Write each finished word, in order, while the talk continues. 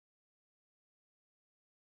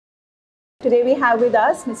Today we have with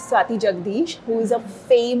us Ms. Swati Jagdish, who is a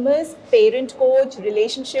famous parent coach,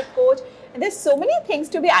 relationship coach, and there's so many things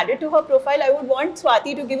to be added to her profile. I would want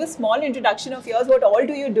Swati to give a small introduction of yours. What all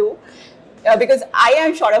do you do? Because I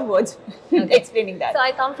am short of words explaining that. So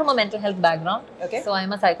I come from a mental health background. Okay. So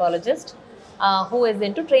I'm a psychologist who is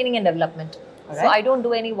into training and development. All So right. I don't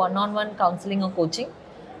do any one-on-one counseling or coaching.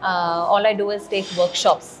 All I do is take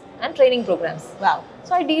workshops and training programs. Wow.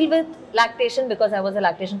 So I deal with lactation because I was a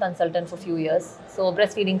lactation consultant for a few years. So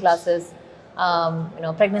breastfeeding classes,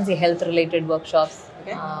 pregnancy health related workshops,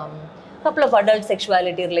 Okay. Couple of adult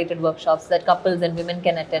sexuality related workshops that couples and women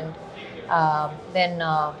can attend. Then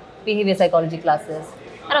behavior psychology classes.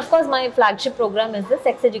 And of course my flagship program is the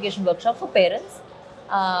sex education workshop for parents,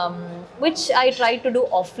 which I try to do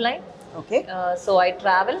offline. Okay. So I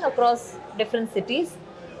travel across different cities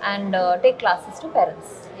and take classes to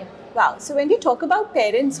parents. Yeah. Wow. So when we talk about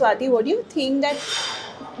parents, Swati, what do you think that,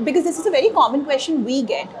 because this is a very common question we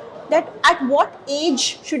get, that at what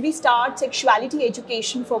age should we start sexuality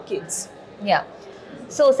education for kids? Yeah.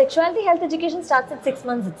 So sexuality health education starts at 6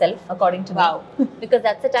 months itself, according to Wow. me, because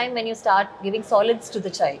that's the time when you start giving solids to the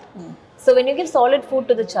child. So when you give solid food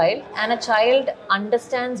to the child and a child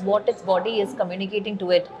understands what its body is communicating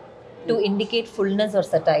to it to indicate fullness or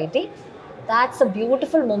satiety, that's a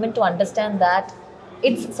beautiful moment to understand that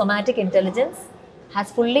its somatic intelligence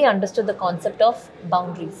has fully understood the concept of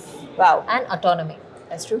boundaries Wow. and autonomy.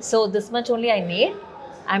 That's true. So this much only I need.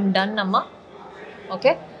 I'm done, Amma.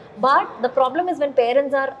 Okay. But the problem is when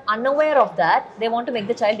parents are unaware of that, they want to make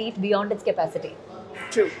the child eat beyond its capacity.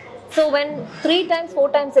 True. So when 3 times, 4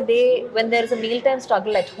 times a day, when there is a mealtime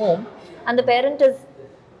struggle at home, and the parent is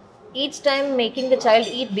each time making the child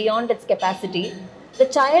eat beyond its capacity, the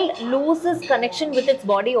child loses connection with its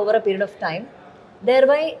body over a period of time,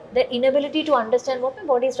 thereby the inability to understand what my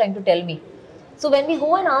body is trying to tell me. So when we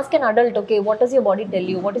go and ask an adult, okay, what does your body tell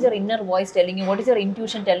you? What is your inner voice telling you? What is your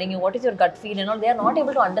intuition telling you? What is your gut feel and all? They are not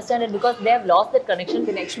able to understand it because they have lost that connection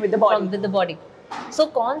Connection with the body. with the body. So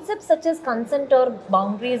concepts such as consent or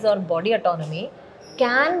boundaries or body autonomy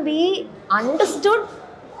can be understood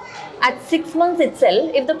at 6 months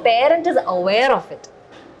itself if the parent is aware of it.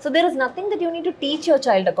 So there is nothing that you need to teach your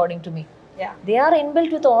child, according to me. Yeah. They are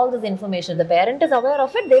inbuilt with all this information. The parent is aware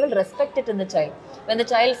of it, they will respect it in the child. When the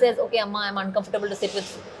child says, okay, Amma, I'm uncomfortable to sit with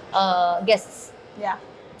guests, Yeah.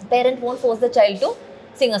 the parent won't force the child to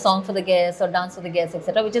sing a song for the guests or dance for the guests,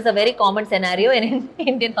 etc., which is a very common scenario in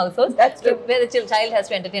Indian households. That's true. Where the child has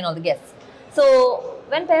to entertain all the guests. So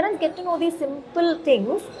when parents get to know these simple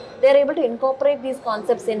things, they are able to incorporate these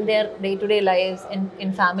concepts in their day-to-day lives,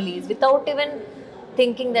 in families, without even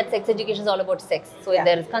thinking that sex education is all about sex. So Yeah.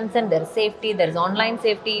 there is consent, there is safety, there is online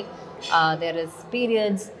safety, there is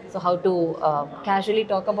periods. So how to casually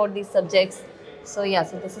talk about these subjects. So yeah,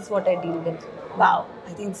 so this is what I deal with. Wow.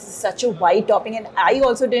 I think this is such a wide topic, and I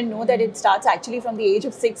also didn't know that it starts actually from the age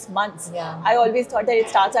of 6 months. Yeah. I always thought that it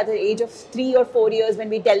starts at the age of 3 or 4 years when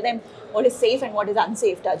we tell them what is safe and what is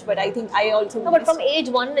unsafe touch. But I think I also No, but from age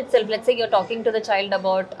 1 itself, let's say you're talking to the child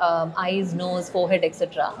about eyes, nose, forehead,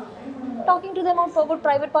 etc. Talking to them about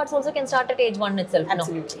private parts also can start at age 1 itself.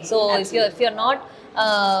 Absolutely. No? So Absolutely. if you're not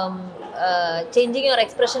changing your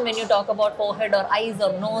expression when you talk about forehead or eyes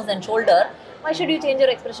or nose and shoulder, why should you change your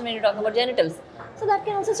expression when you talk about genitals? So that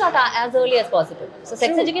can also start as early as possible. So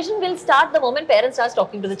sex True. education will start the moment parents start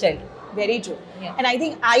talking to the child. Very true. Yeah. And I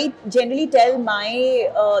think I generally tell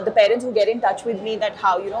my the parents who get in touch with me that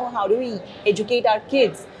how do we educate our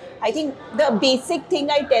kids. I think the basic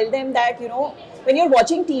thing I tell them that when you're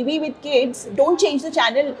watching TV with kids, don't change the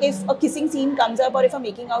channel if a kissing scene comes up or if a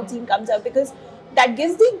making out scene comes up, because that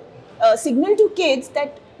gives the signal to kids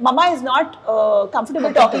that mama is not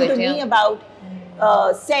comfortable talking to me yeah. about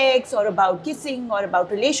sex or about kissing or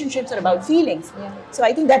about relationships or about feelings. Yeah. So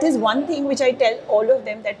I think that is one thing which I tell all of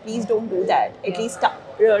them, that please don't do that. At least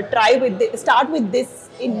start with this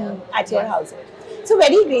at your household. So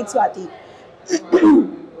very great, Swati.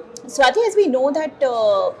 Swati, as we know that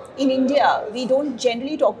in India, we don't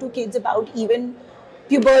generally talk to kids about even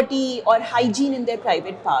puberty or hygiene in their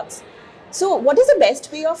private parts. So what is the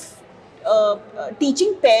best way of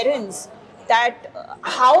teaching parents that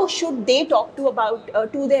how should they talk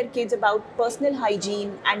to their kids about personal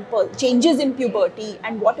hygiene and changes in puberty,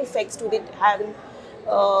 and what effects do they have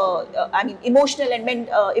emotional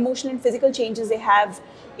and physical changes they have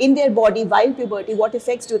in their body while puberty? What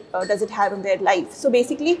effects does it have on their life? So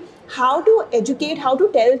basically, how to educate, how to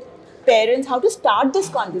tell parents, how to start this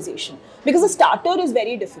conversation, because the starter is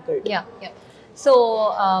very difficult. Yeah, yeah.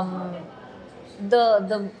 So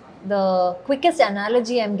the quickest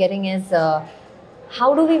analogy I'm getting is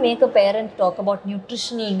how do we make a parent talk about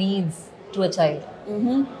nutritional needs to a child?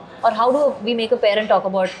 Or how do we make a parent talk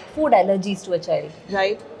about food allergies to a child?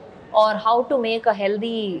 Right. Or how to make a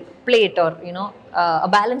healthy plate, or a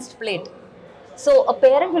balanced plate. So a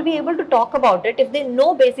parent will be able to talk about it if they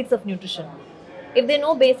know basics of nutrition. If they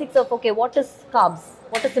know basics of, okay, what is carbs?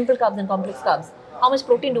 What is simple carbs and complex carbs? How much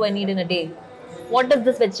protein do I need in a day? What does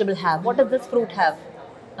this vegetable have? What does this fruit have?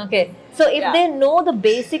 Okay. So if they know the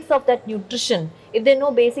basics of that nutrition, if they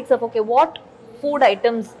know basics of, okay, what food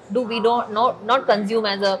items do we not consume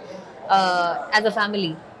as a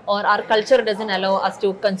family, or our culture doesn't allow us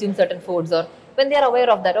to consume certain foods, or when they are aware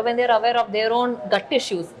of that, or when they are aware of their own gut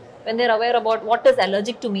issues, when they are aware about what is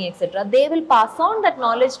allergic to me, etc., they will pass on that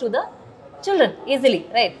knowledge to the children easily,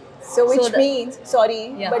 right? So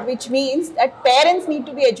which means that parents need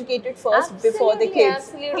to be educated first before the kids.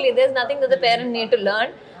 Absolutely. There's nothing that the parent need to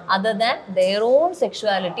learn other than their own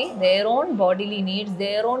sexuality, their own bodily needs,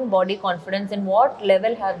 their own body confidence, and what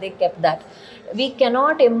level have they kept that. We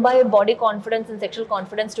cannot imbibe body confidence and sexual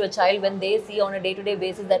confidence to a child when they see on a day-to-day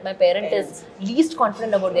basis that my parent is least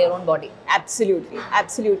confident about their own body. Absolutely,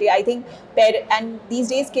 absolutely. I think and these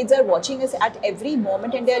days kids are watching us at every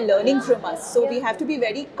moment and they are learning from us. So we have to be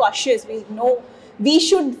very cautious. We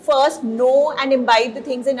should first know and imbibe the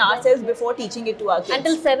things in ourselves before teaching it to our kids.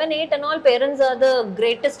 Until 7, 8 and all, parents are the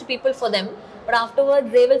greatest people for them. But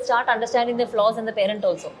afterwards, they will start understanding the flaws in the parent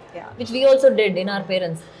also. Which we also did in our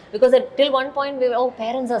parents. Because till one point, we were,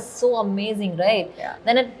 parents are so amazing, right?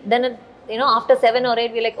 Then after 7 or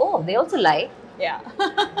 8, we're like, they also lie.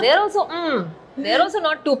 They're also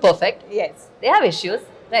not too perfect. Yes. They have issues,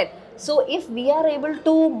 right? So if we are able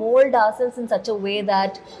to mold ourselves in such a way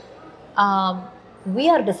that we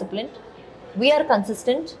are disciplined, we are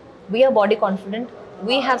consistent, we are body confident,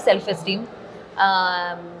 we have self-esteem,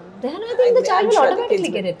 then I think the child will automatically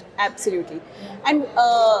get it. Absolutely. And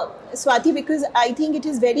Swati, because I think it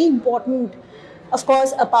is very important, of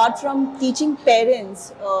course, apart from teaching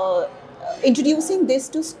parents, introducing this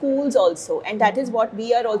to schools also, and that is what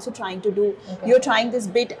we are also trying to do. You're trying this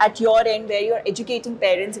bit at your end where you're educating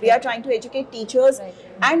parents. We are trying to educate teachers,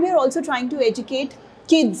 and we're also trying to educate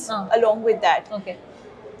kids along with that.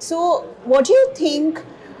 So what do you think,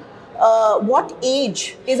 what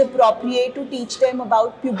age is appropriate to teach them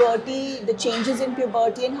about puberty, the changes in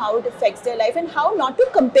puberty and how it affects their life, and how not to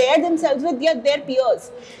compare themselves with their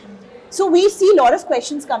peers? So we see a lot of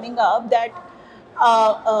questions coming up that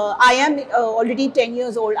I am already 10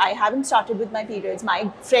 years old, I haven't started with my periods,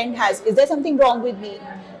 my friend has, is there something wrong with me?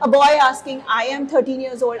 A boy asking, I am 13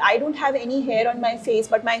 years old, I don't have any hair on my face,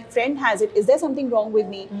 but my friend has it, is there something wrong with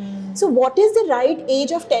me? So what is the right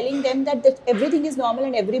age of telling them that everything is normal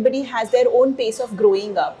and everybody has their own pace of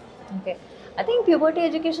growing up? I think puberty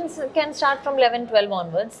education can start from 11, 12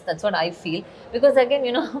 onwards. That's what I feel. Because again,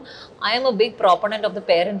 I am a big proponent of the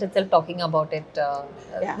parent itself talking about it.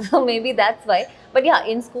 So maybe that's why. But yeah,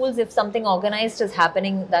 in schools, if something organized is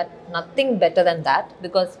happening, that nothing better than that.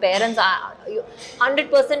 Because parents are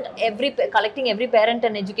 100% collecting every parent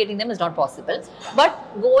and educating them is not possible. But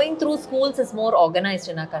going through schools is more organized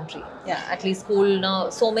in our country. At least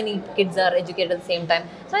school, so many kids are educated at the same time.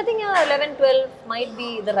 So I think 11, 12 might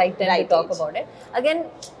be the right time to talk about it. Again,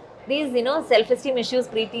 these self-esteem issues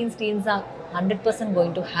preteens, teens are 100%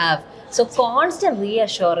 going to have. So constant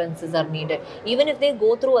reassurances are needed. Even if they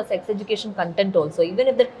go through a sex education content also, even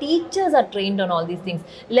if the teachers are trained on all these things,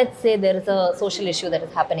 let's say there is a social issue that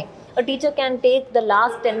is happening. A teacher can take the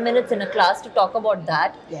last 10 minutes in a class to talk about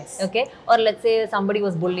that. Okay. Or let's say somebody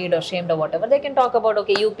was bullied or shamed or whatever. They can talk about,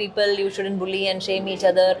 okay, you people, you shouldn't bully and shame each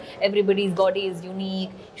other. Everybody's body is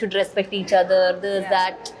unique. Should respect each other. This,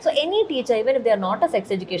 that. So any teacher, even if they are not a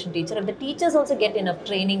sex education teacher, if the teachers also get enough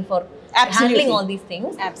training for handling all these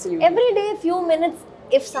things. Every day, few minutes,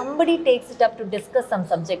 if somebody takes it up to discuss some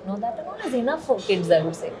subject, that is enough for kids, I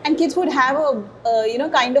would say. And kids would have a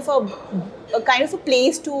kind of a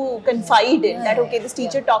place to confide in. That okay, this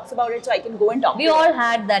teacher talks about it, so I can go and talk. We all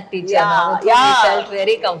had that teacher. We felt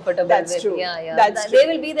very comfortable. That's with. True. That's true. They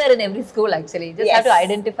will be there in every school actually. Just have to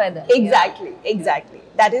identify them. Exactly.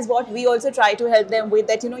 That is what we also try to help them with.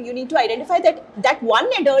 That you need to identify that one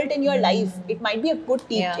adult in your life. It might be a good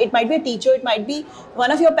teacher. It might be a teacher. It might be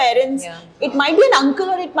one of your parents. It might be an uncle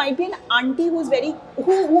or it might be an auntie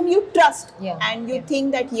whom you trust and you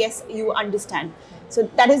think that yes, you understand. So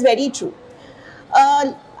that is very true.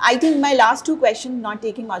 I think my last two questions, not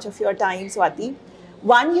taking much of your time, Swati.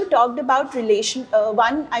 One, you talked about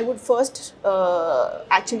one, I would first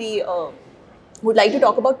would like to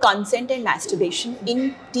talk about consent and masturbation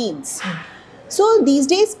in teens. So these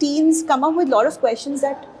days, teens come up with a lot of questions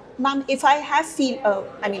that, ma'am, if I have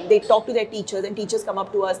they talk to their teachers and teachers come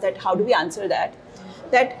up to us that how do we answer that?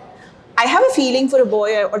 That I have a feeling for a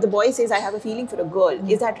boy, or the boy says, I have a feeling for a girl.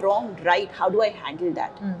 Is that wrong, right? How do I handle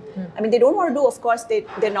that? I mean, they don't want to do, of course,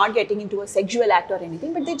 they're not getting into a sexual act or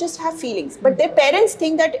anything, but they just have feelings. But their parents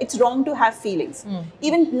think that it's wrong to have feelings.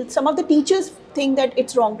 Even some of the teachers think that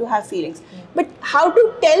it's wrong to have feelings. But how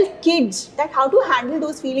to tell kids that how to handle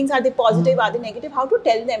those feelings? Are they positive? Are they negative? How to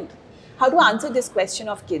tell them? How to answer this question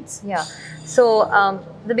of kids? Yeah. So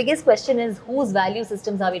the biggest question is, whose value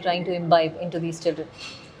systems are we trying to imbibe into these children?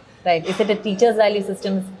 Right? Is it a teacher's value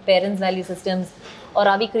systems, parents' value systems, or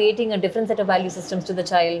are we creating a different set of value systems to the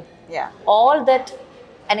child? Yeah. All that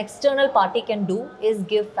an external party can do is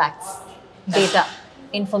give facts, data,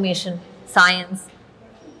 information, science,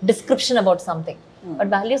 description about something. But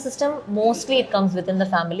value system, mostly it comes within the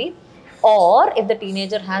family, or if the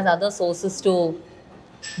teenager has other sources to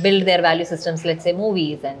build their value systems, let's say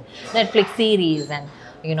movies and Netflix series and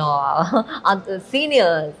other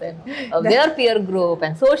seniors and their peer group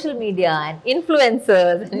and social media and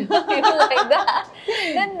influencers and like that,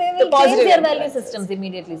 then they will change their value systems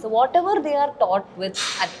immediately. So whatever they are taught with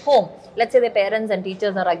at home, let's say their parents and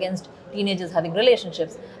teachers are against teenagers having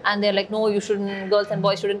relationships and they're like, no, you shouldn't, girls and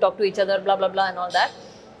boys shouldn't talk to each other, blah blah blah and all that.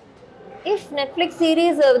 If Netflix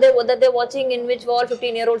series that they're watching, in which all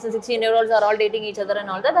 15-year-olds and 16-year-olds are all dating each other and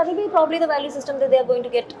all that, that will be probably the value system that they are going to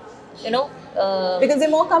get, because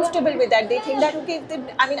they're more comfortable with that. They think that, okay,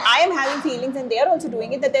 I am having feelings and they are also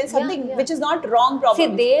doing it, that there's something which is not wrong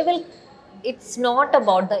probably. See, it's not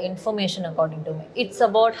about the information according to me. It's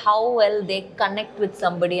about how well they connect with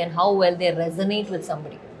somebody and how well they resonate with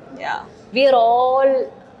somebody. Yeah. We are all,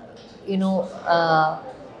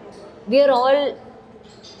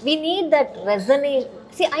 we need that resonate.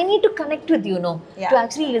 See, I need to connect with you, to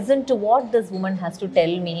actually listen to what this woman has to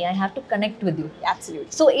tell me. I have to connect with you. Absolutely.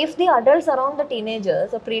 So if the adults around the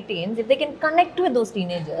teenagers or preteens, if they can connect with those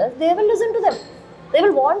teenagers, they will listen to them. They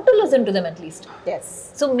will want to listen to them at least.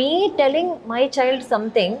 Yes. So me telling my child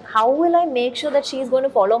something, how will I make sure that she is going to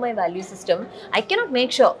follow my value system? I cannot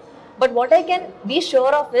make sure. But what I can be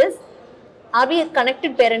sure of is, are we a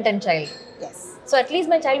connected parent and child? Yes. So at least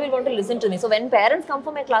my child will want to listen to me. So when parents come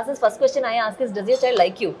for my classes, first question I ask is, does your child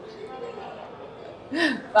like you?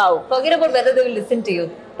 Wow. Forget about whether they will listen to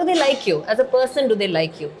you. Do they like you? As a person, do they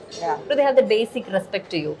like you? Yeah. Do they have the basic respect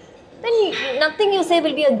to you? Then nothing you say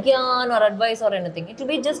will be a gyan or advice or anything. It will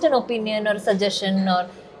be just an opinion or a suggestion or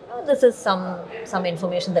this is some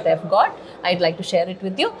information that I've got. I'd like to share it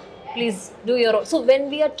with you. Please do your own. So when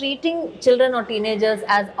we are treating children or teenagers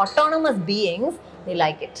as autonomous beings, they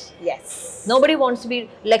like it. Yes. Nobody wants to be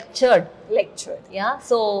lectured. Yeah.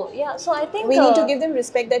 So I think we need to give them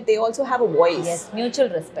respect that they also have a voice. Yes, mutual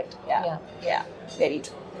respect. Yeah. Very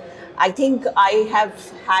true. I think I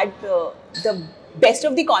have had the best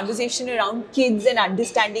of the conversation around kids and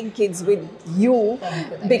understanding kids with you,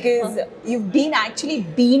 because you've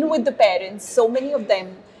been with the parents, so many of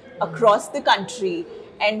them across the country,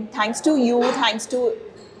 and thanks to you, thanks to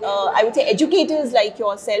I would say educators like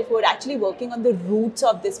yourself who are actually working on the roots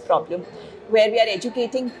of this problem, where we are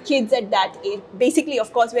educating kids at that age. Basically,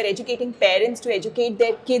 of course, we are educating parents to educate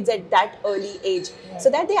their kids at that early age, so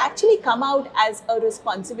that they actually come out as a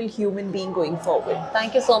responsible human being going forward.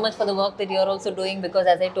 Thank you so much for the work that you're also doing, because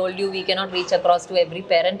as I told you, we cannot reach across to every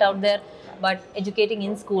parent out there, but educating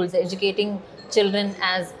in schools, educating children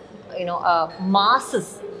as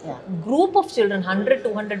masses, group of children, 100,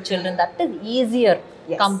 200 children, that is easier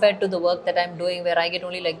compared to the work that I'm doing, where I get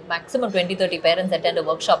only like maximum 20, 30 parents attend a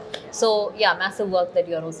workshop. So yeah, massive work that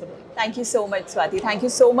you're also doing. Thank you so much, Swati. Thank you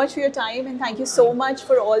so much for your time, and thank you so much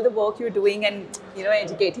for all the work you're doing and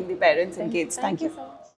educating the parents and kids. Thank you so much.